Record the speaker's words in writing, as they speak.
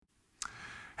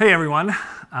Hey everyone,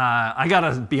 I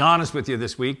gotta be honest with you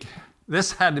this week.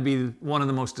 This had to be one of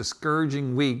the most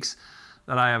discouraging weeks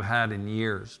that I have had in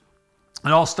years.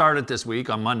 It all started this week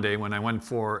on Monday when I went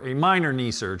for a minor knee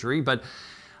surgery, but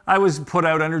I was put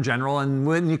out under general, and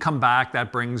when you come back,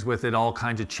 that brings with it all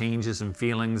kinds of changes and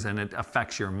feelings, and it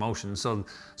affects your emotions. So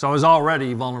I was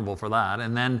already vulnerable for that.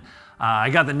 And then I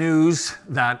got the news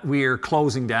that we're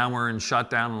closing down, we're in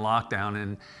shutdown and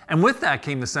lockdown. And with that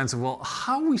came the sense of, well,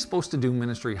 how are we supposed to do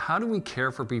ministry? How do we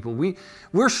care for people?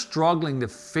 We're struggling to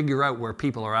figure out where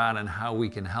people are at and how we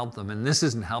can help them. And this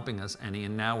isn't helping us any,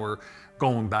 and now we're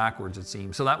going backwards, it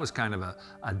seems. So that was kind of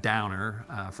a downer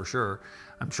for sure.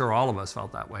 I'm sure all of us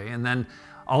felt that way. And then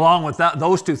along with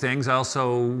those two things, I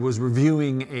also was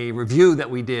reviewing a review that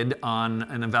we did on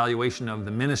an evaluation of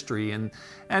the ministry. And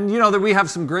you know that we have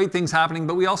some great things happening,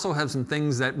 but we also have some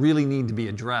things that really need to be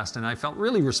addressed. And I felt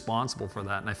really responsible for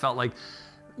that. And I felt like,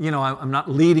 you know, I'm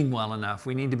not leading well enough.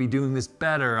 We need to be doing this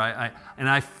better. And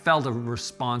I felt a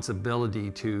responsibility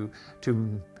to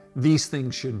these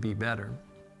things should be better.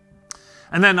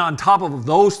 And then on top of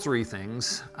those three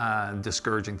things,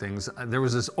 discouraging things, there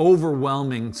was this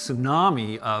overwhelming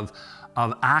tsunami of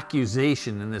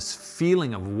accusation and this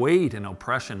feeling of weight and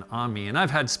oppression on me. And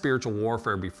I've had spiritual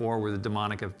warfare before where the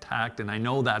demonic have attacked, and I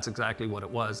know that's exactly what it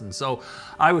was. And so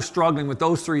I was struggling with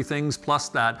those three things plus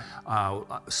that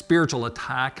spiritual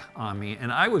attack on me, and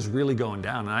I was really going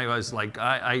down. And I was like,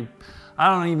 I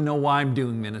don't even know why I'm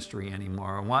doing ministry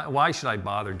anymore. Why should I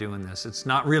bother doing this? It's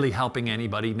not really helping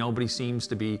anybody. Nobody seems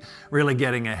to be really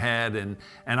getting ahead, and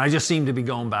I just seem to be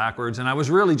going backwards. And I was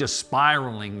really just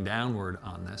spiraling downward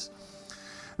on this.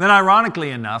 Then ironically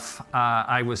enough,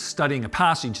 I was studying a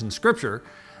passage in Scripture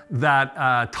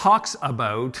that talks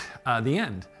about the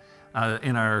end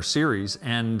in our series,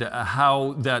 and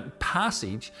how that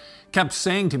passage kept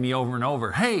saying to me over and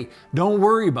over, hey, don't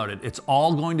worry about it. It's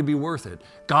all going to be worth it.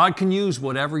 God can use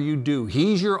whatever you do.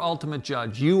 He's your ultimate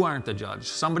judge. You aren't the judge.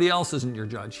 Somebody else isn't your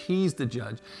judge. He's the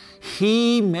judge.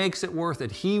 He makes it worth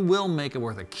it. He will make it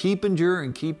worth it. Keep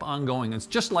enduring, keep on going. It's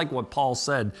just like what Paul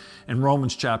said in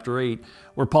Romans chapter 8,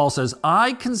 where Paul says,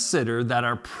 I consider that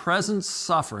our present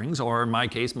sufferings, or in my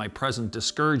case, my present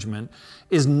discouragement,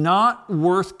 is not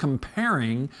worth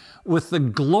comparing with the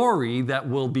glory that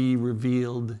will be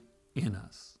revealed in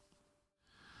us.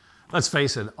 Let's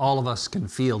face it, all of us can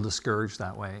feel discouraged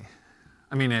that way.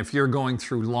 I mean, if you're going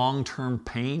through long-term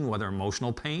pain, whether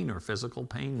emotional pain or physical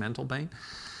pain, mental pain,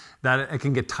 that it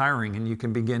can get tiring, and you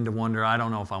can begin to wonder, I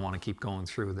don't know if I want to keep going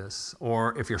through this.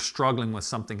 Or if you're struggling with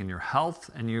something in your health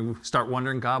and you start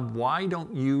wondering, God, why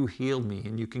don't you heal me?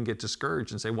 And you can get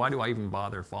discouraged and say, why do I even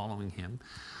bother following him?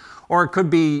 Or it could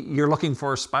be you're looking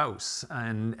for a spouse,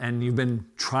 and you've been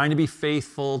trying to be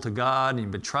faithful to God, and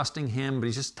you've been trusting him, but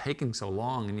he's just taking so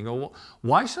long. And you go, well,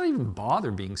 why should I even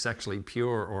bother being sexually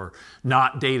pure or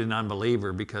not date an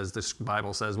unbeliever? Because the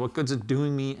Bible says, what good's it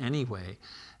doing me anyway?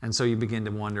 And so you begin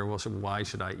to wonder, well, so why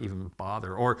should I even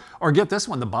bother? Or get this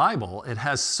one, the Bible, it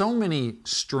has so many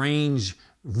strange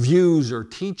views or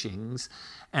teachings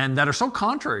and that are so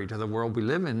contrary to the world we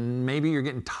live in. Maybe you're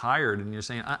getting tired and you're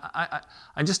saying,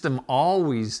 I just am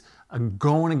always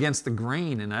going against the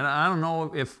grain, and I don't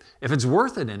know if it's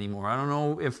worth it anymore. I don't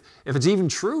know if it's even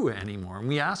true anymore. And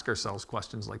we ask ourselves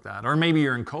questions like that. Or maybe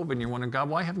you're in COVID and you're wondering, God,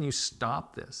 why haven't you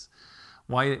stopped this?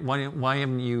 Why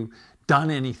haven't you done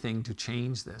anything to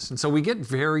change this? And so we get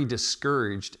very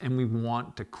discouraged and we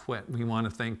want to quit. We want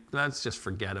to think, let's just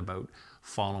forget about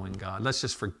following God. Let's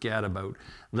just forget about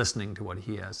listening to what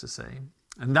he has to say.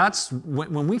 And that's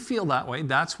when we feel that way,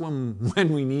 that's when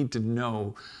we need to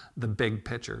know the big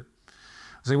picture.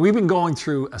 So we've been going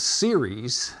through a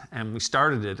series, and we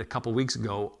started it a couple weeks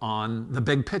ago, on the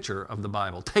big picture of the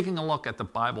Bible, taking a look at the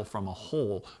Bible from a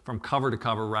whole, from cover to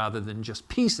cover, rather than just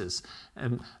pieces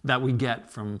that we get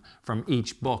from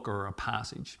each book or a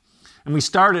passage. And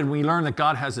we learned that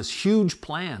God has this huge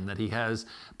plan that he has.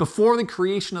 Before the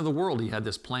creation of the world, he had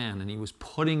this plan, and he was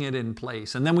putting it in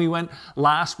place. And then we went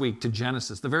last week to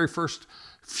Genesis, the very first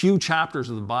few chapters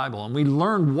of the Bible, and we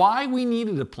learned why we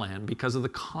needed a plan, because of the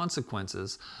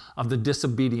consequences of the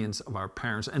disobedience of our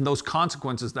parents, and those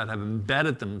consequences that have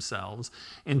embedded themselves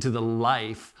into the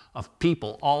life of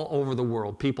people all over the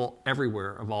world, people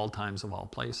everywhere, of all times, of all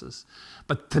places.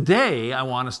 But today I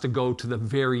want us to go to the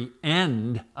very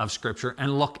end of Scripture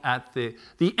and look at the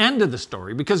end of the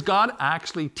story, because God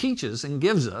actually teaches and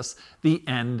gives us the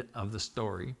end of the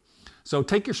story. So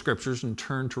take your scriptures and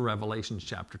turn to Revelation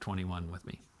chapter 21 with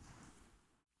me.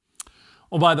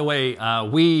 Oh, by the way,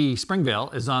 Springvale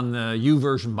is on the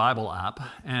YouVersion Bible app,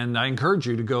 and I encourage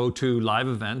you to go to live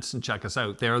events and check us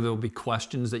out. There'll be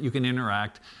questions that you can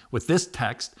interact with this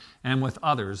text and with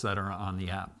others that are on the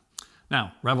app.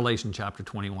 Now, Revelation chapter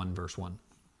 21, verse 1.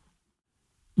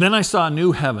 Then I saw a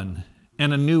new heaven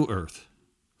and a new earth,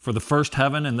 for the first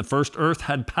heaven and the first earth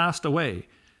had passed away,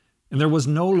 and there was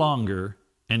no longer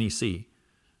any sea.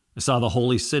 I saw the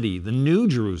holy city, the new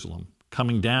Jerusalem,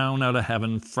 coming down out of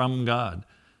heaven from God,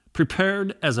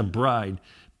 prepared as a bride,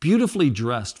 beautifully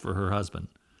dressed for her husband.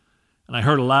 And I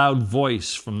heard a loud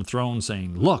voice from the throne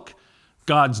saying, "Look,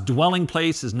 God's dwelling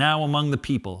place is now among the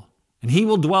people, and he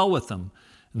will dwell with them,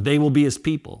 and they will be his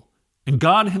people. And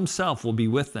God himself will be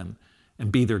with them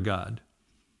and be their God.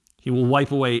 He will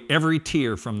wipe away every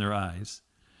tear from their eyes.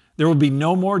 There will be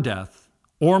no more death,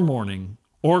 or mourning,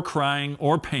 or crying,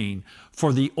 or pain,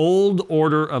 for the old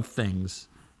order of things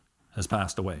has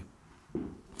passed away."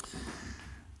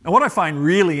 Now, what I find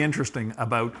really interesting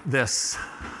about this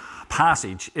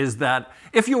passage is that,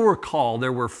 if you'll recall,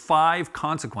 there were 5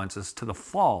 consequences to the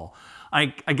fall. I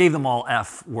gave them all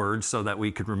F words so that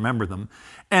we could remember them.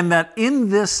 And that in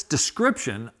this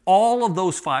description, all of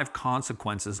those 5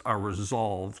 consequences are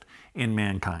resolved in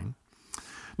mankind.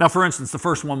 Now, for instance, the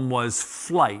first one was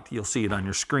flight. You'll see it on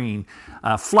your screen.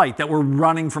 Flight, that we're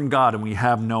running from God and we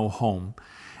have no home.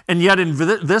 And yet in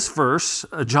this verse,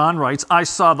 John writes, "I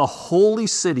saw the holy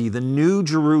city, the new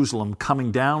Jerusalem,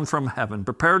 coming down from heaven,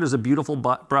 prepared as a beautiful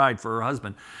bride for her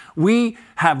husband." We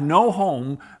have no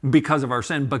home because of our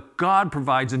sin, but God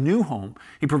provides a new home.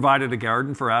 He provided a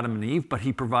garden for Adam and Eve, but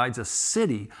he provides a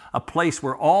city, a place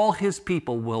where all his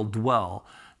people will dwell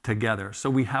together. So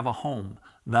we have a home.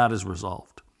 That is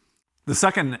resolved. The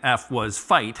second F was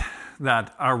fight,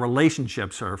 that our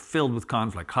relationships are filled with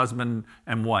conflict, husband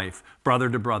and wife, brother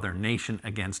to brother, nation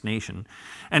against nation.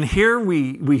 And here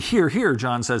we hear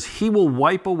John says, he will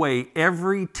wipe away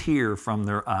every tear from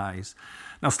their eyes.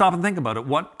 Now stop and think about it.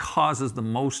 What causes the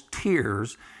most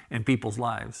tears in people's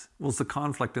lives? Well, it's the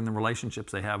conflict in the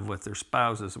relationships they have with their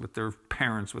spouses, with their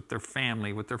parents, with their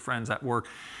family, with their friends at work.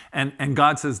 And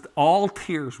God says all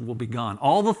tears will be gone.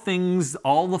 All the things,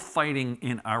 all the fighting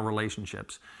in our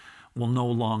relationships will no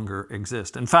longer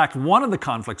exist. In fact, one of the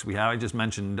conflicts we have, I just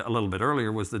mentioned a little bit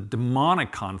earlier, was the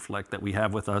demonic conflict that we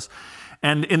have with us.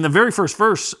 And in the very first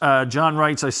verse, John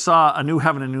writes, "I saw a new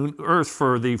heaven and a new earth,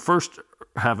 for the first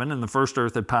heaven and the first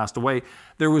earth had passed away.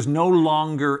 There was no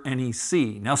longer any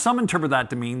sea." Now, some interpret that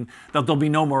to mean that there'll be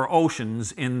no more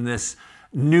oceans in this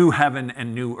new heaven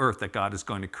and new earth that God is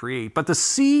going to create. But the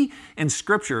sea in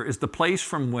Scripture is the place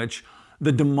from which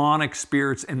the demonic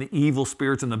spirits and the evil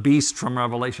spirits and the beasts from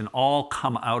Revelation all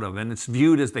come out of. And it's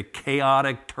viewed as the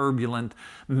chaotic, turbulent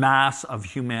mass of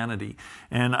humanity.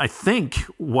 And I think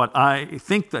what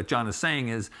that John is saying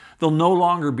is there'll no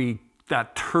longer be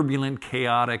that turbulent,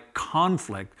 chaotic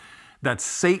conflict that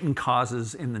Satan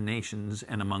causes in the nations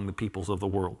and among the peoples of the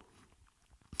world.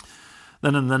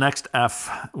 Then in the next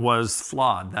F was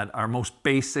flawed, that our most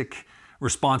basic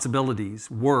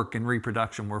responsibilities, work and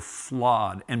reproduction, were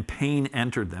flawed and pain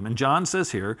entered them. And John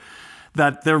says here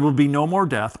that there will be no more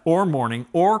death or mourning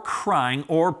or crying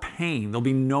or pain. There'll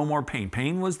be no more pain.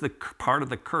 Pain was the part of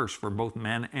the curse for both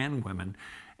men and women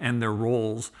and their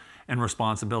roles and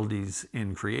responsibilities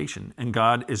in creation. And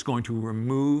God is going to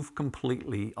remove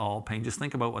completely all pain. Just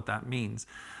think about what that means.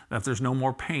 That if there's no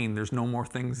more pain, there's no more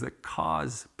things that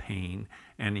cause pain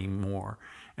anymore.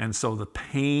 And so the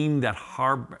pain that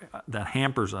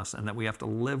hampers us and that we have to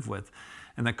live with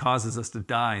and that causes us to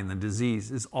die and the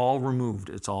disease is all removed.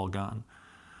 It's all gone.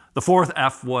 The fourth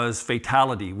F was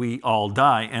fatality. We all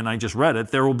die. And I just read it.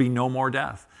 There will be no more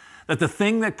death. That the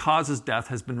thing that causes death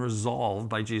has been resolved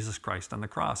by Jesus Christ on the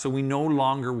cross. So we no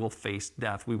longer will face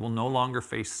death. We will no longer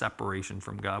face separation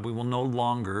from God. We will no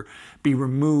longer be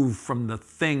removed from the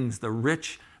things, the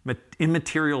rich,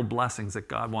 immaterial blessings that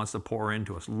God wants to pour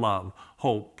into us. Love,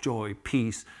 hope, joy,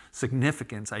 peace,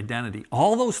 significance, identity.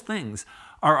 All those things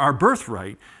are our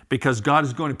birthright because God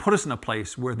is going to put us in a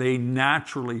place where they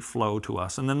naturally flow to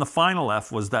us. And then the final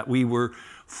F was that we were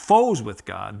foes with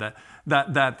God,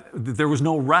 that there was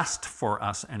no rest for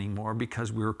us anymore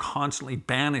because we were constantly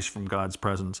banished from God's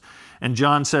presence. And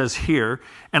John says here,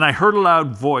 "And I heard a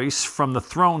loud voice from the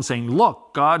throne saying,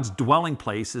 'Look, God's dwelling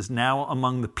place is now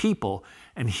among the people,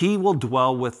 and he will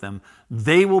dwell with them.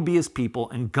 They will be his people,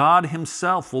 and God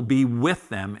himself will be with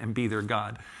them and be their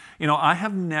God.'" You know, I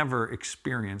have never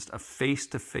experienced a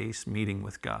face-to-face meeting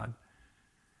with God.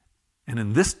 And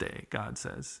in this day, God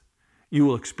says, you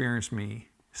will experience me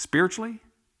spiritually,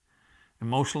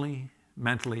 emotionally,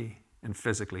 mentally, and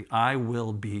physically. I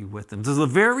will be with them. This is the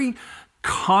very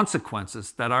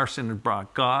consequences that our sin has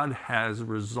brought, God has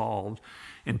resolved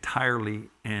entirely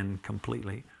and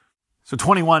completely. So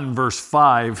 21 verse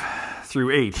 5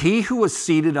 through 8, he who was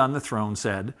seated on the throne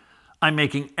said, I'm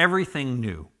making everything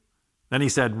new. Then he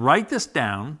said, write this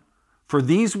down, for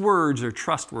these words are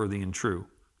trustworthy and true.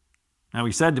 Now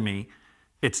he said to me,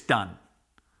 it's done.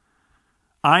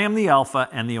 I am the Alpha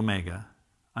and the Omega.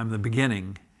 I'm the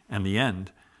beginning and the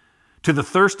end. To the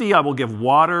thirsty I will give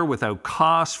water without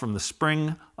cost from the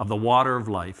spring of the water of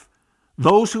life.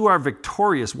 Those who are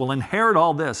victorious will inherit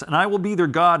all this, and I will be their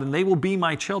God, and they will be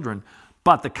my children.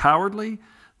 But the cowardly,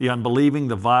 the unbelieving,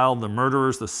 the vile, the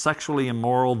murderers, the sexually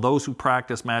immoral, those who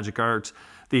practice magic arts,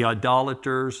 the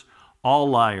idolaters, all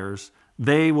liars,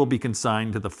 they will be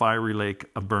consigned to the fiery lake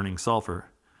of burning sulfur.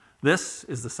 This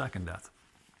is the second death.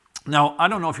 Now, I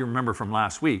don't know if you remember from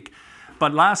last week,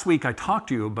 but last week I talked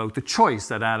to you about the choice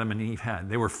that Adam and Eve had.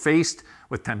 They were faced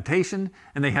with temptation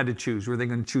and they had to choose. Were they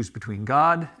going to choose between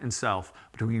God and self,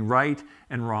 between right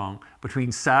and wrong,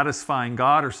 between satisfying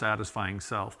God or satisfying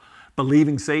self,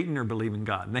 believing Satan or believing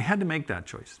God? And they had to make that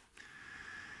choice.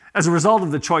 As a result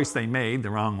of the choice they made, the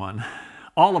wrong one,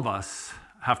 all of us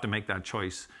have to make that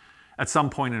choice at some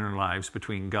point in our lives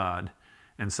between God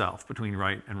and self, between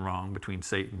right and wrong, between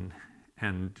Satan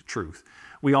and truth.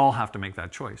 We all have to make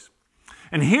that choice.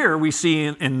 And here we see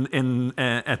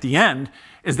at the end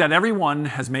is that everyone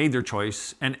has made their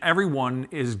choice and everyone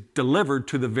is delivered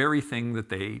to the very thing that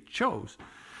they chose.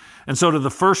 And so to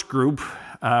the first group,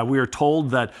 we are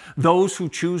told that those who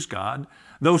choose God,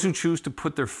 those who choose to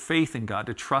put their faith in God,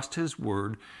 to trust His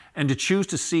word, and to choose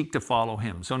to seek to follow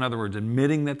Him. So in other words,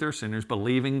 admitting that they're sinners,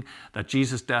 believing that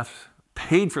Jesus' death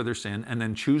paid for their sin, and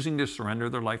then choosing to surrender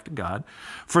their life to God.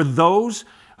 For those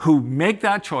who make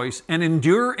that choice and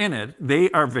endure in it,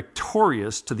 they are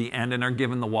victorious to the end and are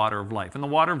given the water of life. And the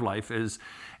water of life is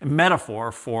a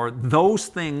metaphor for those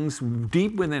things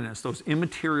deep within us, those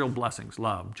immaterial blessings,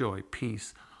 love, joy,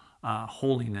 peace,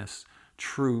 holiness,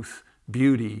 truth,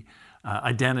 beauty,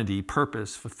 identity,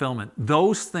 purpose, fulfillment.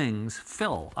 Those things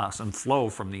fill us and flow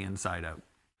from the inside out.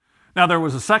 Now there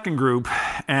was a second group,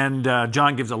 and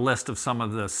John gives a list of some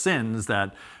of the sins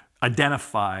that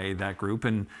identify that group,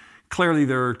 and clearly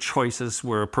there are choices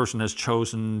where a person has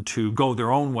chosen to go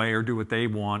their own way or do what they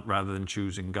want rather than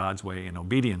choosing God's way in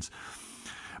obedience.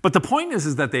 But the point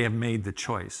is that they have made the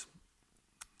choice,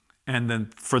 and then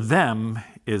for them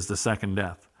is the second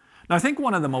death. Now, I think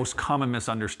one of the most common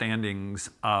misunderstandings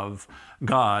of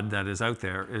God that is out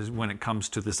there is when it comes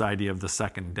to this idea of the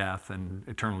second death and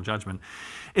eternal judgment,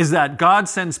 is that God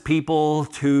sends people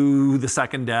to the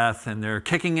second death and they're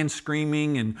kicking and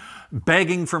screaming and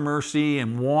begging for mercy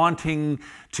and wanting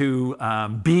to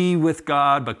be with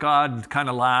God, but God kind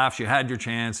of laughs, you had your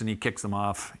chance, and He kicks them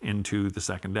off into the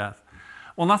second death.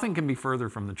 Well, nothing can be further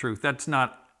from the truth. That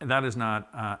is not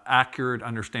accurate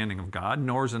understanding of God,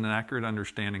 nor is it an accurate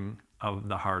understanding of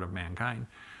the heart of mankind.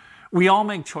 We all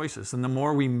make choices, and the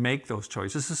more we make those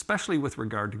choices, especially with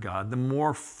regard to God, the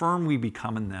more firm we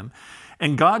become in them.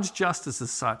 And God's justice is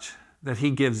such that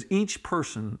He gives each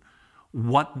person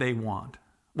what they want,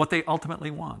 what they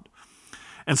ultimately want.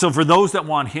 And so for those that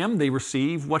want Him, they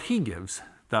receive what He gives,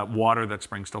 that water that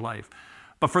springs to life.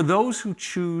 But for those who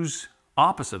choose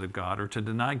opposite of God or to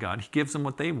deny God, He gives them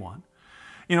what they want.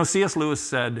 You know, C.S. Lewis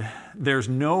said, there's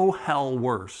no hell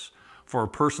worse for a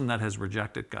person that has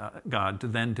rejected God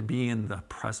than to be in the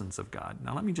presence of God.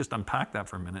 Now, let me just unpack that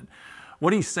for a minute.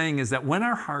 What he's saying is that when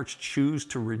our hearts choose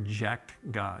to reject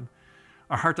God,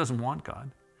 our heart doesn't want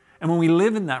God. And when we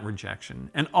live in that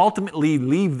rejection and ultimately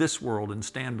leave this world and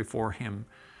stand before Him,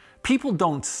 people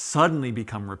don't suddenly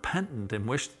become repentant and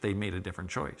wish that they made a different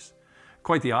choice.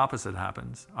 Quite the opposite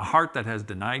happens. A heart that has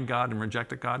denied God and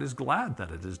rejected God is glad that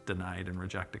it has denied and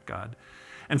rejected God.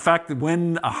 In fact,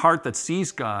 when a heart that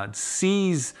sees God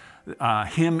sees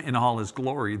Him in all His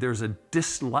glory, there's a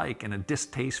dislike and a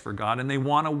distaste for God, and they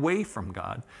want away from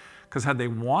God. Because had they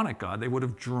wanted God, they would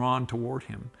have drawn toward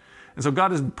Him. And so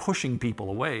God isn't pushing people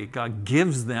away. God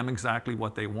gives them exactly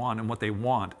what they want, and what they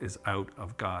want is out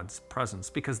of God's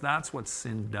presence, because that's what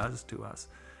sin does to us.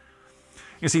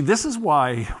 You see, this is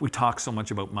why we talk so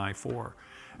much about My Four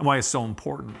and why it's so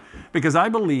important. Because I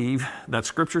believe that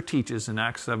Scripture teaches in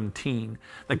Acts 17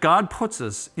 that God puts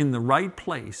us in the right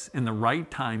place, in the right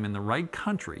time, in the right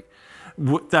country.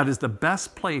 That is the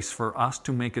best place for us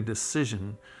to make a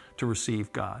decision to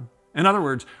receive God. In other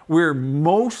words, we're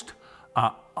most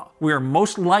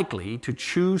likely to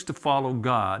choose to follow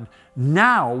God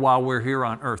now while we're here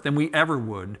on earth than we ever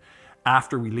would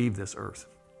after we leave this earth.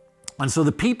 And so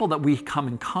the people that we come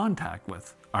in contact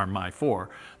with are My Four,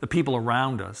 the people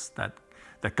around us that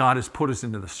that God has put us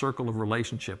into the circle of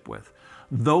relationship with.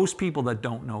 Those people that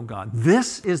don't know God,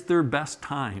 this is their best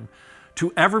time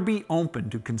to ever be open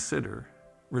to consider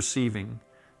receiving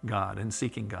God and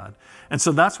seeking God. And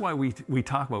so that's why we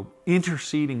talk about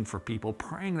interceding for people,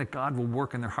 praying that God will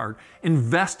work in their heart,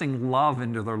 investing love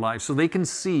into their lives so they can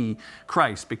see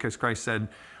Christ, because Christ said,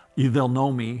 they'll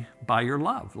know me by your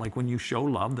love. Like when you show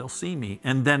love, they'll see me.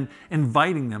 And then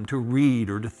inviting them to read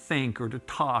or to think or to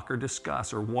talk or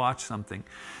discuss or watch something.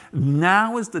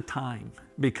 Now is the time,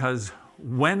 because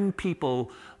when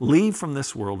people leave from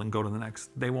this world and go to the next,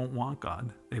 they won't want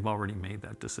God. They've already made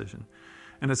that decision.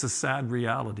 And it's a sad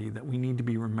reality that we need to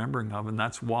be remembering of, and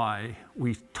that's why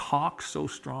we talk so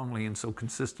strongly and so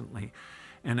consistently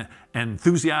and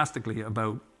enthusiastically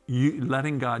about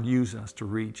letting God use us to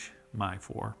reach my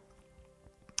four.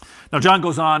 Now, John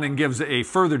goes on and gives a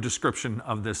further description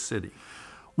of this city.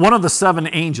 One of the 7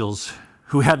 angels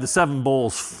who had the 7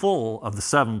 bowls full of the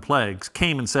 7 plagues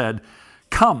came and said,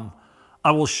 "Come,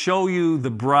 I will show you the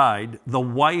bride, the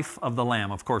wife of the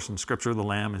Lamb." Of course, in Scripture, the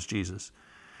Lamb is Jesus.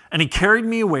 "And he carried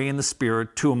me away in the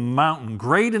Spirit to a mountain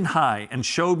great and high, and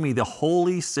showed me the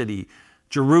holy city,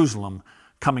 Jerusalem,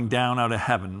 coming down out of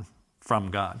heaven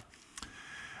from God."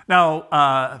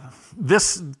 Now,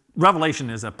 this Revelation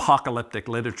is apocalyptic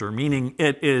literature, meaning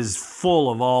it is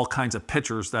full of all kinds of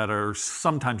pictures that are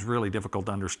sometimes really difficult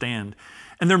to understand.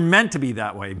 And they're meant to be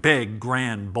that way, big,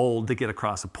 grand, bold, to get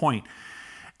across a point.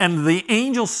 And the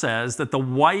angel says that the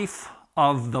wife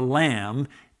of the Lamb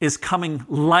is coming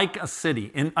like a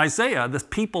city. In Isaiah, the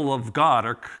people of God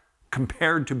are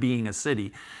compared to being a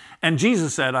city. And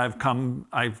Jesus said, I'm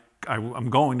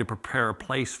going to prepare a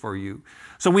place for you.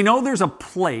 So we know there's a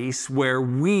place where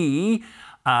we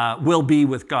will be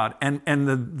with God. And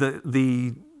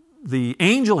the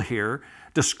angel here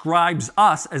describes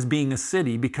us as being a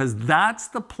city, because that's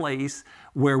the place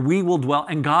where we will dwell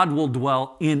and God will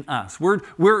dwell in us.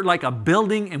 We're like a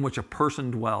building in which a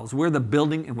person dwells. We're the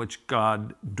building in which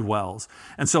God dwells.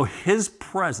 And so his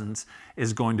presence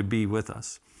is going to be with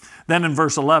us. Then in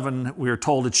verse 11, we are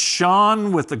told it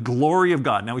shone with the glory of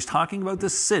God. Now he's talking about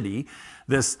this city,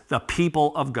 the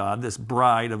people of God, this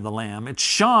bride of the Lamb. It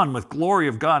shone with glory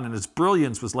of God, and its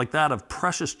brilliance was like that of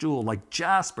precious jewel, like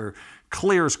jasper,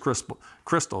 clear as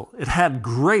crystal. It had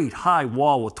great high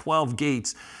wall with 12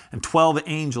 gates and 12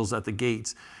 angels at the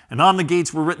gates. And on the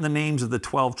gates were written the names of the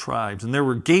 12 tribes. And there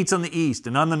were gates on the east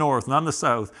and on the north and on the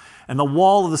south. And the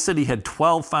wall of the city had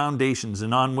 12 foundations,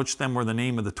 and on which them were the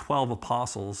name of the 12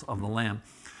 apostles of the Lamb.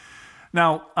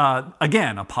 Now,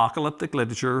 again, apocalyptic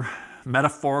literature,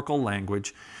 metaphorical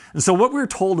language. And so what we're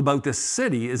told about this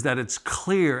city is that it's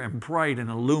clear and bright and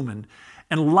illumined.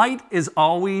 And light is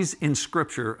always in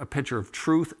Scripture a picture of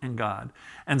truth and God.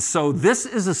 And so this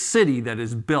is a city that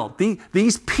is built.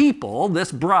 These people,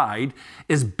 this bride,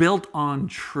 is built on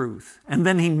truth. And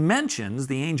then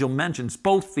the angel mentions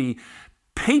both the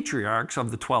patriarchs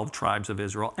of the 12 tribes of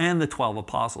Israel and the 12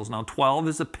 apostles. Now, 12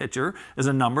 is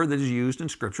a number that is used in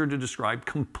Scripture to describe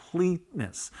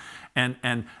completeness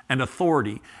and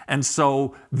authority. And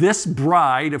so this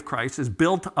bride of Christ is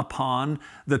built upon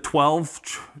the 12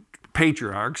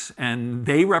 patriarchs, and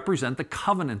they represent the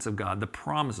covenants of God, the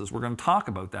promises. We're going to talk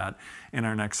about that in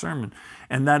our next sermon.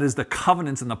 And that is the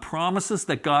covenants and the promises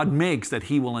that God makes that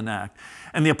he will enact.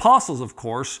 And the apostles, of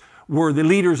course, were the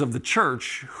leaders of the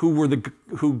church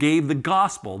who gave the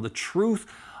gospel, the truth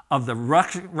of the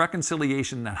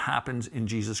reconciliation that happens in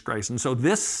Jesus Christ. And so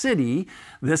this city,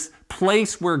 this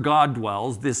place where God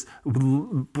dwells, this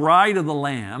bride of the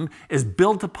Lamb, is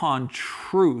built upon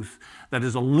truth that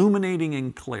is illuminating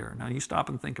and clear. Now you stop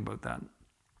and think about that.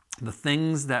 The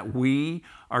things that we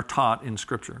are taught in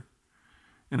Scripture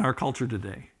in our culture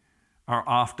today are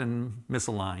often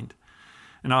misaligned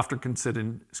and often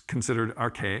considered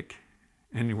archaic,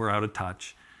 and we're out of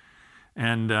touch.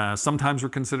 And sometimes we're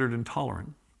considered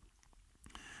intolerant.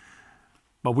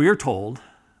 But we are told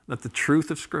that the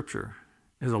truth of Scripture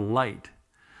is a light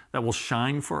that will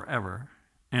shine forever,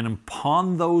 and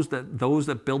upon those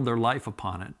that build their life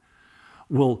upon it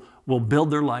will build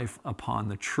their life upon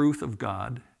the truth of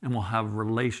God and will have a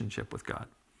relationship with God.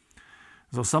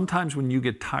 So sometimes when you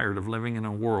get tired of living in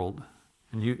a world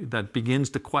that begins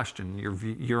to question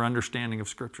your understanding of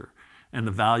Scripture and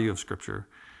the value of Scripture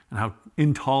and how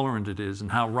intolerant it is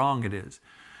and how wrong it is,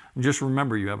 just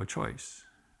remember you have a choice.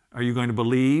 Are you going to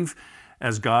believe,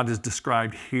 as God is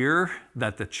described here,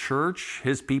 that the church,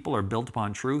 his people, are built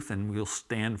upon truth and we'll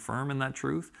stand firm in that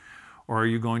truth? Or are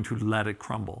you going to let it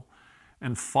crumble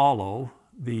and follow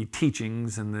the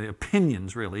teachings and the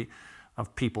opinions, really,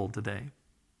 of people today?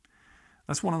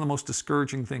 That's one of the most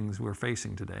discouraging things we're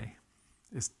facing today,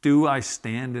 is do I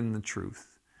stand in the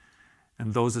truth?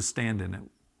 and those that stand in it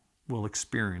will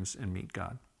experience and meet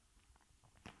God.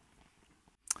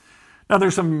 Now,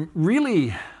 there's some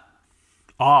really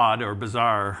odd or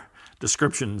bizarre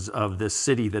descriptions of this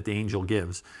city that the angel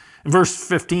gives. In verse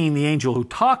 15, the angel who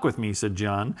talked with me, said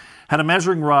John, had a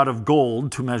measuring rod of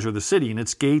gold to measure the city and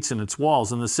its gates and its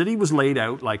walls. And the city was laid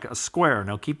out like a square.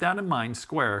 Now keep that in mind,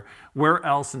 square. Where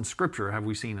else in Scripture have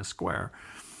we seen a square?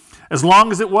 As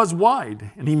long as it was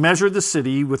wide. And he measured the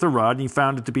city with a rod, and he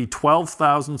found it to be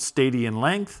 12,000 stadia in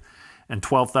length, and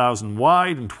 12,000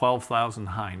 wide, and 12,000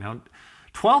 high. Now,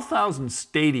 12,000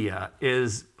 stadia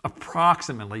is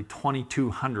approximately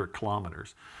 2,200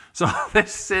 kilometers. So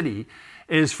this city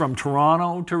is from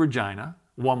Toronto to Regina,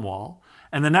 one wall,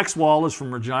 and the next wall is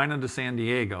from Regina to San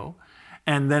Diego,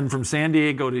 and then from San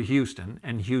Diego to Houston,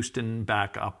 and Houston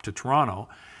back up to Toronto.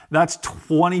 That's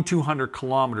 2,200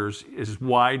 kilometers, as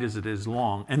wide as it is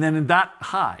long, and then that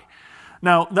high.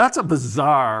 Now, that's a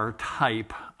bizarre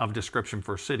type of description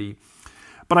for a city,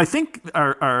 but I think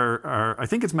I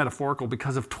think it's metaphorical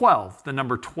because of 12, the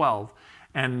number 12,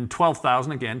 and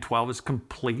 12,000, again, 12 is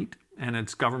complete, and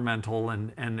it's governmental,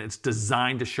 and it's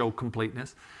designed to show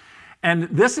completeness. And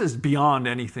this is beyond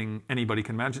anything anybody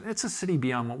can imagine. It's a city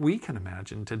beyond what we can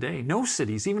imagine today. No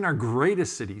cities, even our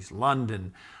greatest cities,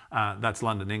 London, that's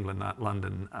London, England, not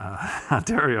London,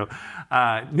 Ontario,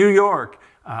 New York,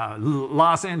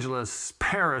 Los Angeles,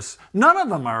 Paris, none of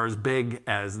them are as big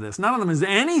as this. None of them is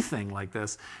anything like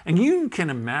this. And you can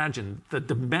imagine the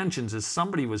dimensions as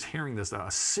somebody was hearing this,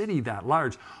 a city that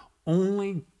large.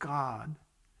 Only God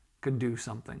could do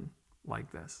something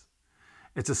like this.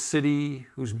 It's a city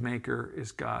whose maker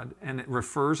is God. And it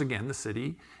refers, again, the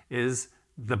city is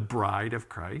the bride of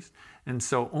Christ. And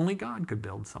so only God could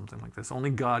build something like this.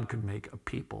 Only God could make a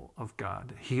people of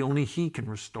God. Only He can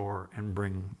restore and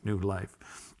bring new life.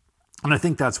 And I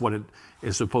think that's what it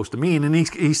is supposed to mean. And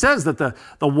he says that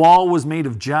the wall was made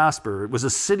of jasper. It was a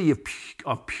city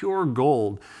of pure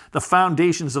gold. The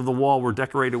foundations of the wall were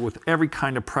decorated with every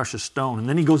kind of precious stone. And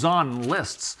then he goes on and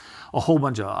lists a whole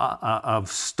bunch of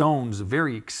stones,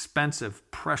 very expensive,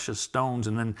 precious stones.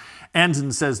 And then ends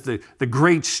and says the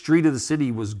great street of the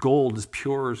city was gold, as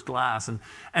pure as glass.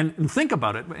 And think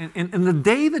about it. In the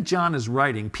day that John is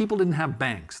writing, people didn't have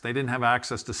banks. They didn't have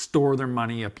access to store their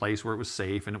money, a place where it was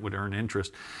safe and it would earn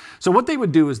interest. So what they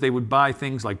would do is they would buy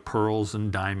things like pearls and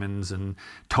diamonds and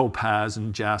topaz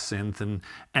and jacinth and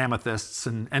amethysts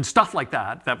and stuff like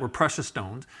that were precious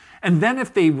stones. And then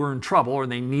if they were in trouble or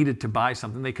they needed to buy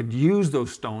something, they could use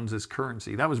those stones as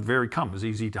currency. That was very common. It was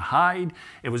easy to hide.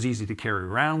 It was easy to carry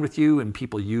around with you, and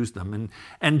people used them.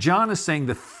 And John is saying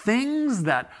the things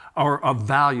that are of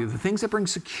value, the things that bring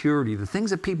security, the things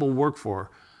that people work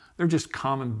for, they're just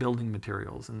common building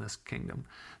materials in this kingdom.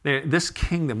 This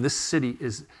kingdom, this city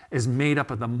is made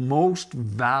up of the most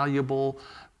valuable,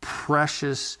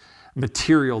 precious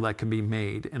material that can be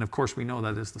made. And of course, we know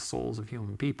that is the souls of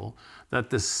human people. That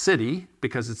this city,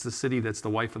 because it's the city that's the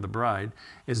wife of the bride,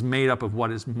 is made up of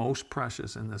what is most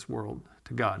precious in this world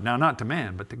to God. Now, not to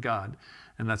man, but to God.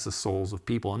 And that's the souls of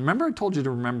people. And remember, I told you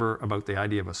to remember about the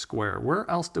idea of a square. Where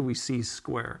else do we see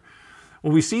square?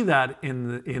 Well, we see that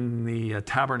in the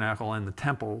tabernacle and the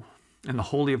temple and the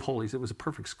Holy of Holies. It was a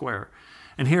perfect square.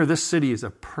 And here, this city is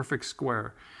a perfect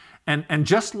square. And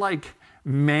just like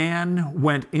man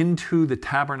went into the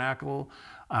tabernacle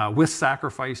with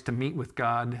sacrifice to meet with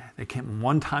God, they came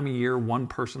one time a year, one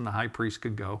person, the high priest,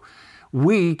 could go.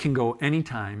 We can go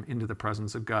anytime into the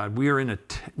presence of God. We are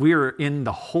in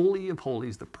the Holy of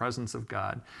Holies, the presence of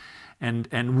God.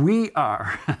 And we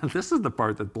are, this is the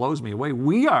part that blows me away,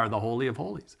 we are the Holy of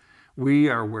Holies. We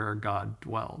are where God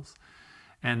dwells.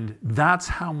 And that's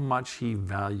how much He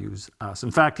values us. In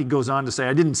fact, He goes on to say,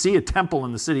 I didn't see a temple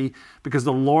in the city because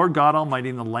the Lord God Almighty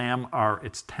and the Lamb are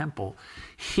its temple.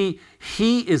 He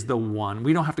is the one.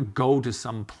 We don't have to go to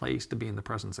some place to be in the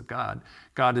presence of God.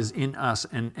 God is in us,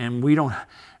 and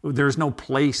there's no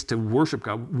place to worship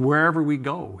God. Wherever we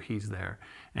go, He's there.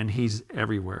 And He's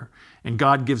everywhere. And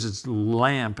God gives His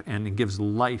lamp and He gives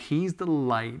light. He's the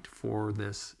light for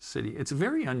this city. It's a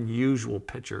very unusual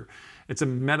picture. It's a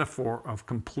metaphor of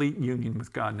complete union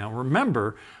with God. Now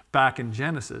remember, back in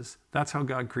Genesis, that's how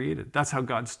God created. That's how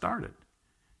God started.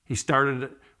 He started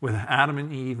it with Adam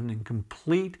and Eve and in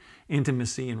complete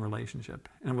intimacy and relationship.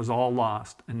 And it was all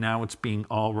lost. And now it's being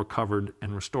all recovered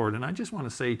and restored. And I just want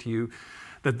to say to you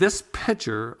that this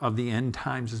picture of the end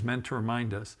times is meant to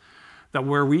remind us that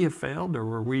where we have failed or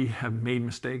where we have made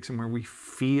mistakes and where we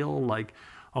feel like,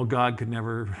 oh, God could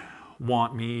never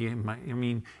want me,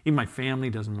 even my family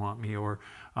doesn't want me, or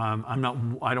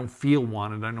I don't feel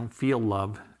wanted, I don't feel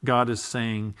loved. God is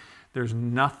saying There's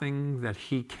nothing that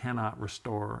he cannot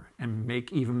restore and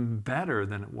make even better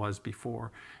than it was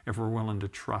before if we're willing to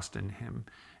trust in him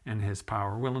and his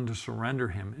power, willing to surrender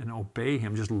him and obey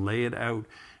him, just lay it out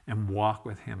and walk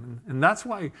with him. And that's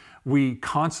why we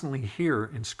constantly hear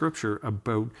in Scripture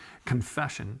about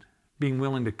confession, being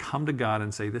willing to come to God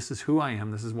and say, this is who I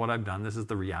am, this is what I've done, this is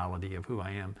the reality of who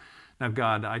I am. Now,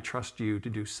 God, I trust you to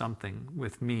do something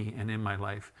with me and in my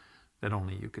life that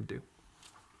only you could do.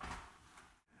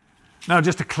 Now,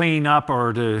 just to clean up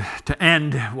or to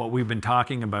end what we've been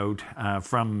talking about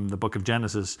from the book of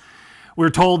Genesis,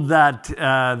 we're told that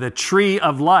the tree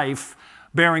of life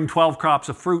bearing 12 crops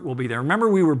of fruit will be there. Remember,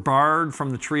 we were barred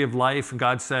from the tree of life, and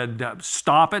God said,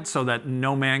 stop it so that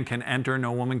no man can enter,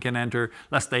 no woman can enter,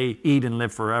 lest they eat and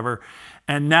live forever.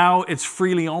 And now it's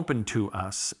freely open to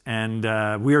us. And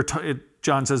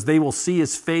John says, they will see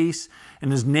his face,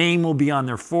 and his name will be on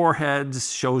their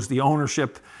foreheads, shows the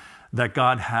ownership that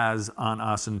God has on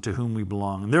us and to whom we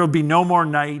belong. And there will be no more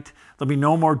night, there'll be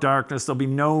no more darkness, there'll be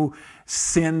no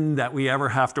sin that we ever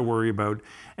have to worry about.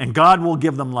 And God will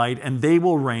give them light, and they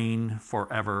will reign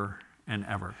forever and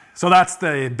ever. So that's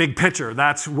the big picture.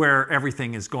 That's where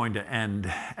everything is going to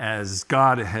end, as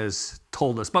God has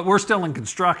told us. But we're still in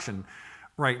construction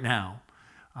right now.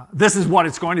 This is what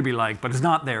it's going to be like, but it's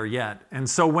not there yet. And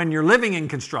so when you're living in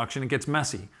construction, it gets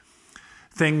messy.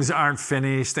 Things aren't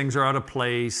finished, things are out of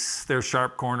place, there's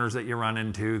sharp corners that you run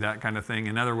into, that kind of thing.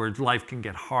 In other words, life can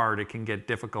get hard, it can get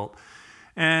difficult,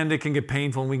 and it can get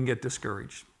painful, and we can get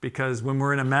discouraged. Because when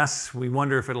we're in a mess, we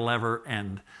wonder if it'll ever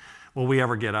end. Will we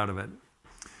ever get out of it?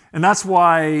 And that's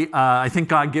why I think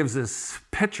God gives this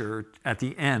picture at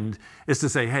the end, is to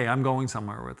say, hey, I'm going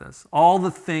somewhere with this. All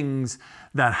the things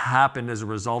that happened as a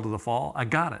result of the fall, I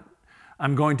got it.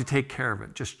 I'm going to take care of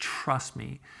it. Just trust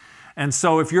me. And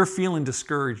so if you're feeling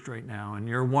discouraged right now and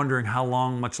you're wondering how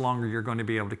much longer you're going to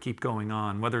be able to keep going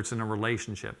on, whether it's in a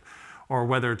relationship or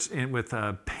whether it's with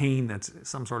a pain that's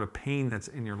some sort of pain that's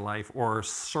in your life, or a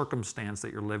circumstance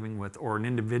that you're living with, or an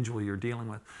individual you're dealing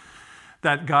with,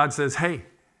 that God says, hey,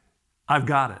 I've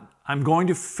got it. I'm going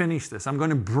to finish this. I'm going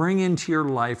to bring into your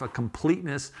life a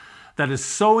completeness that is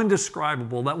so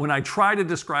indescribable that when I try to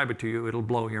describe it to you, it'll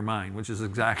blow your mind, which is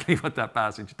exactly what that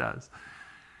passage does.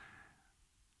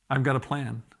 I've got a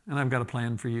plan, and I've got a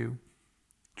plan for you.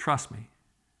 Trust me.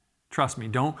 Trust me.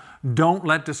 Don't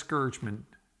let discouragement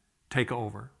take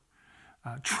over.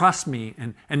 Trust me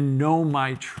and know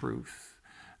my truth.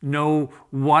 Know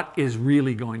what is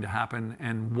really going to happen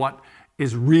and what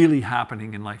is really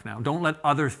happening in life now. Don't let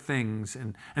other things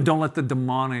and don't let the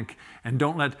demonic and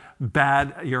don't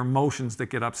let your emotions that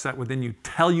get upset within you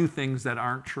tell you things that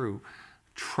aren't true.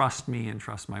 Trust me and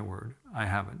trust my word. I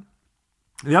haven't.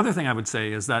 The other thing I would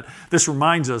say is that this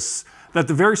reminds us that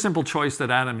the very simple choice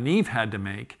that Adam and Eve had to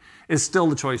make is still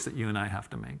the choice that you and I have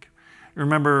to make.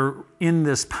 Remember, in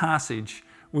this passage,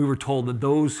 we were told that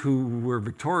those who were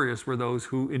victorious were those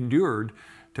who endured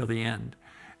till the end.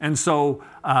 And so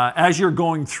as you're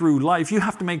going through life, you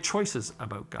have to make choices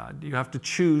about God. You have to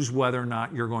choose whether or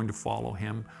not you're going to follow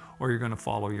him or you're going to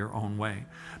follow your own way.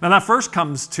 Now that first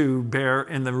comes to bear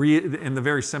in the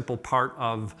very simple part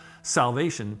of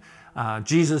salvation.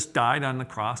 Jesus died on the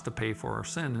cross to pay for our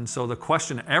sin. And so the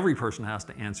question every person has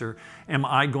to answer, am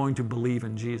I going to believe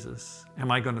in Jesus? Am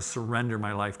I going to surrender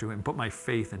my life to him, put my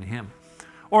faith in him?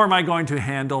 Or am I going to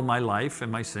handle my life and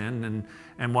my sin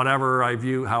and however I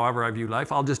view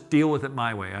life? I'll just deal with it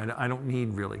my way. I don't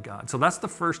need really God. So that's the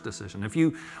first decision. If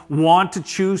you want to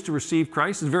choose to receive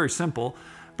Christ, it's very simple,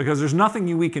 because there's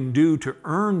nothing we can do to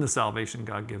earn the salvation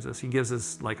God gives us. He gives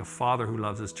us like a father who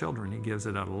loves his children. He gives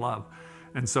it out of love.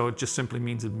 And so it just simply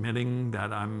means admitting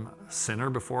that I'm a sinner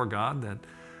before God,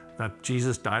 that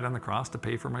Jesus died on the cross to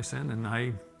pay for my sin, and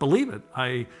I believe it.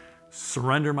 I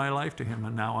surrender my life to him,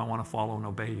 and now I want to follow and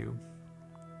obey you.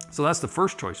 So that's the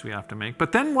first choice we have to make.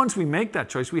 But then once we make that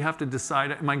choice, we have to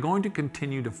decide, am I going to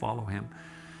continue to follow him?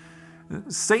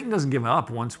 Satan doesn't give up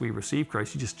once we receive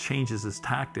Christ. He just changes his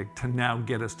tactic to now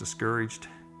get us discouraged,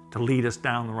 to lead us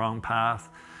down the wrong path,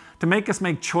 to make us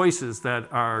make choices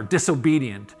that are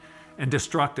disobedient and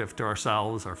destructive to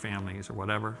ourselves, our families, or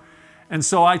whatever. And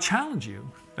so I challenge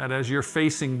you that as you're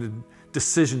facing the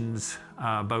decisions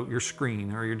about your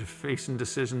screen, or you're facing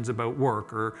decisions about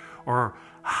work, or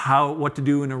what to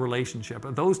do in a relationship,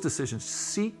 those decisions,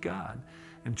 seek God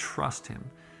and trust him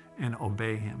and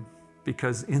obey him,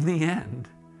 because in the end,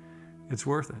 it's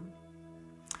worth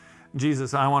it.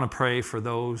 Jesus, I want to pray for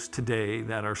those today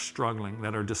that are struggling,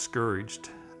 that are discouraged,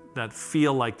 that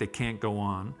feel like they can't go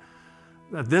on,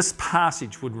 that this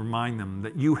passage would remind them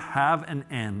that you have an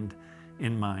end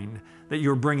in mind, that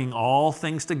you're bringing all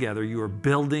things together. You are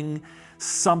building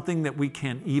something that we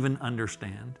can't even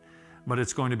understand, but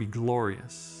it's going to be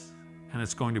glorious and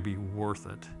it's going to be worth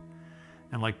it.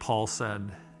 And like Paul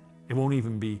said, it won't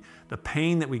even be, the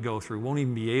pain that we go through won't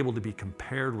even be able to be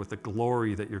compared with the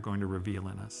glory that you're going to reveal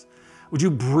in us. Would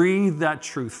you breathe that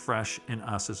truth fresh in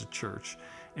us as a church,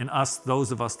 in us,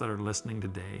 those of us that are listening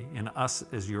today, in us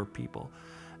as your people,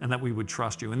 and that we would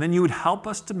trust you. And then you would help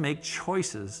us to make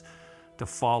choices to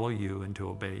follow you and to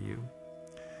obey you.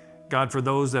 God, for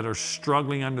those that are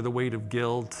struggling under the weight of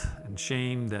guilt and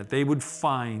shame, that they would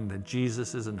find that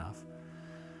Jesus is enough.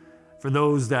 For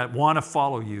those that want to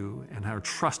follow you and are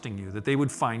trusting you, that they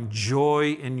would find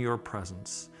joy in your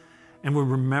presence and would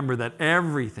remember that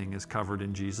everything is covered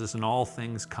in Jesus and all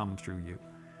things come through you.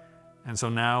 And so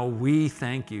now we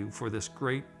thank you for this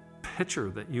great picture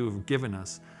that you have given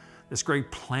us, this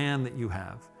great plan that you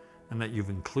have, and that you've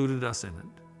included us in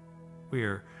it. We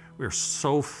are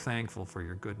so thankful for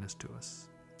your goodness to us.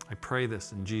 I pray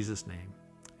this in Jesus' name.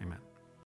 Amen.